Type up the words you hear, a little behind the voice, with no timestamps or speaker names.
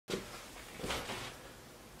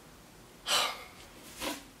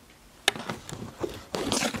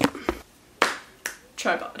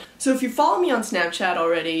tripod. So if you follow me on Snapchat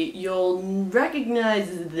already, you'll recognize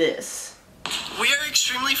this. We are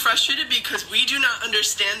extremely frustrated because we do not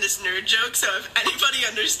understand this nerd joke, so if anybody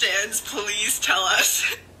understands, please tell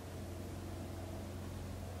us.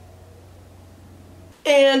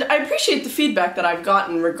 And I appreciate the feedback that I've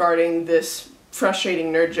gotten regarding this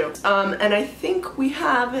frustrating nerd joke. And I think we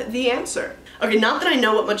have the answer. Okay, not that I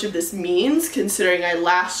know what much of this means, considering I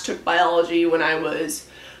last took biology when I was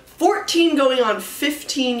 14 going on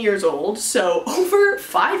 15 years old, so over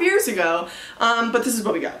 5 years ago, but this is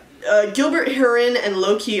what we got. Gilbert, Heron, and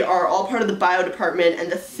Loki are all part of the bio department,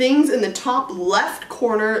 and the things in the top left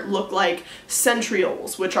corner look like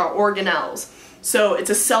centrioles, which are organelles. So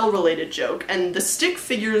it's a cell-related joke, and the stick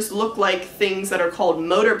figures look like things that are called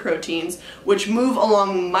motor proteins, which move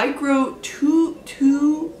along microtubules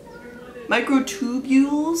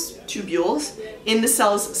in the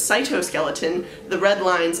cell's cytoskeleton, the red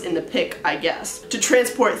lines in the pic, I guess, to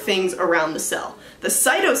transport things around the cell. The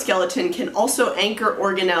cytoskeleton can also anchor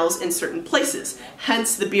organelles in certain places,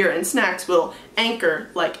 hence the beer and snacks will anchor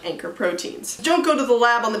like anchor proteins. Don't go to the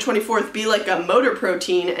lab on the 24th, be like a motor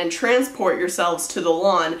protein and transport yourselves to the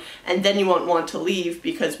lawn, and then you won't want to leave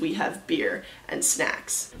because we have beer and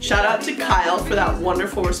snacks. Shout out to Kyle for that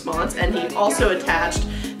wonderful response, and he also attached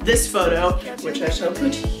this photo, which I shall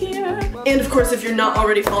put here. And of course, if you're not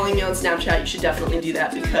already following me on Snapchat, you should definitely do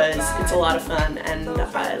that because it's a lot of fun and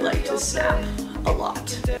I like to snap a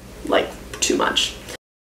lot. Like, too much.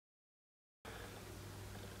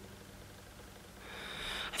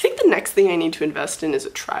 I think the next thing I need to invest in is a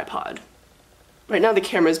tripod. Right now the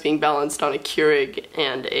camera is being balanced on a Keurig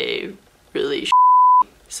and a really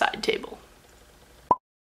side table.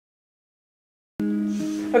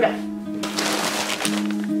 Okay.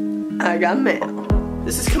 I got mail.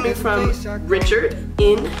 This is coming from Richard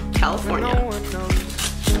in California.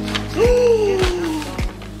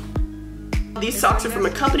 These socks are from a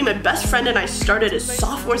company my best friend and I started as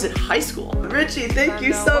sophomores in high school. Richie, thank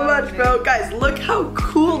you so much, bro. Guys, look how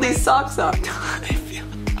cool these socks are. I feel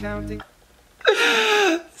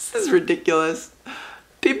this is ridiculous.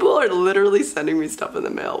 People are literally sending me stuff in the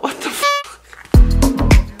mail. What the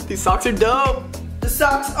f? These socks are dope. The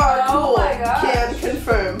socks are cool. Oh my gosh. Can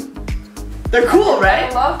confirm. They're cool,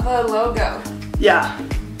 right? I love the logo. Yeah,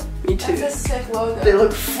 me too. That's a sick logo. They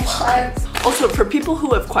look fly. Also, for people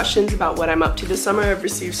who have questions about what I'm up to this summer, I've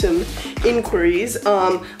received some inquiries.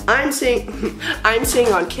 I'm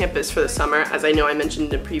staying on campus for the summer, as I know I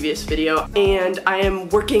mentioned in a previous video, and I am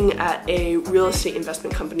working at a real estate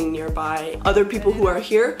investment company nearby. Other people who are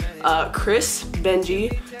here, Chris,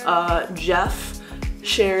 Benji, Jeff,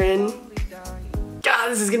 Sharon. God,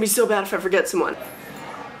 this is gonna be so bad if I forget someone.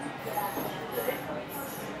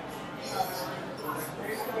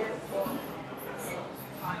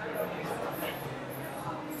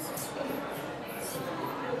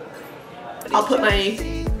 I'll put my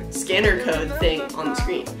scanner code thing on the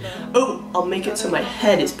screen. Oh, I'll make it so my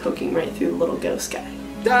head is poking right through the little ghost guy.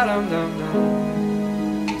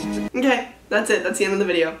 Okay, that's it. That's the end of the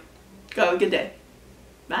video. Go have a good day.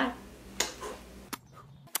 Bye.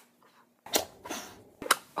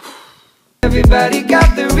 Everybody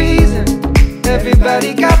got the reason,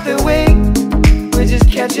 everybody got the way. We're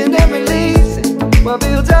just catching and releasing what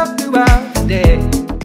builds up throughout the day.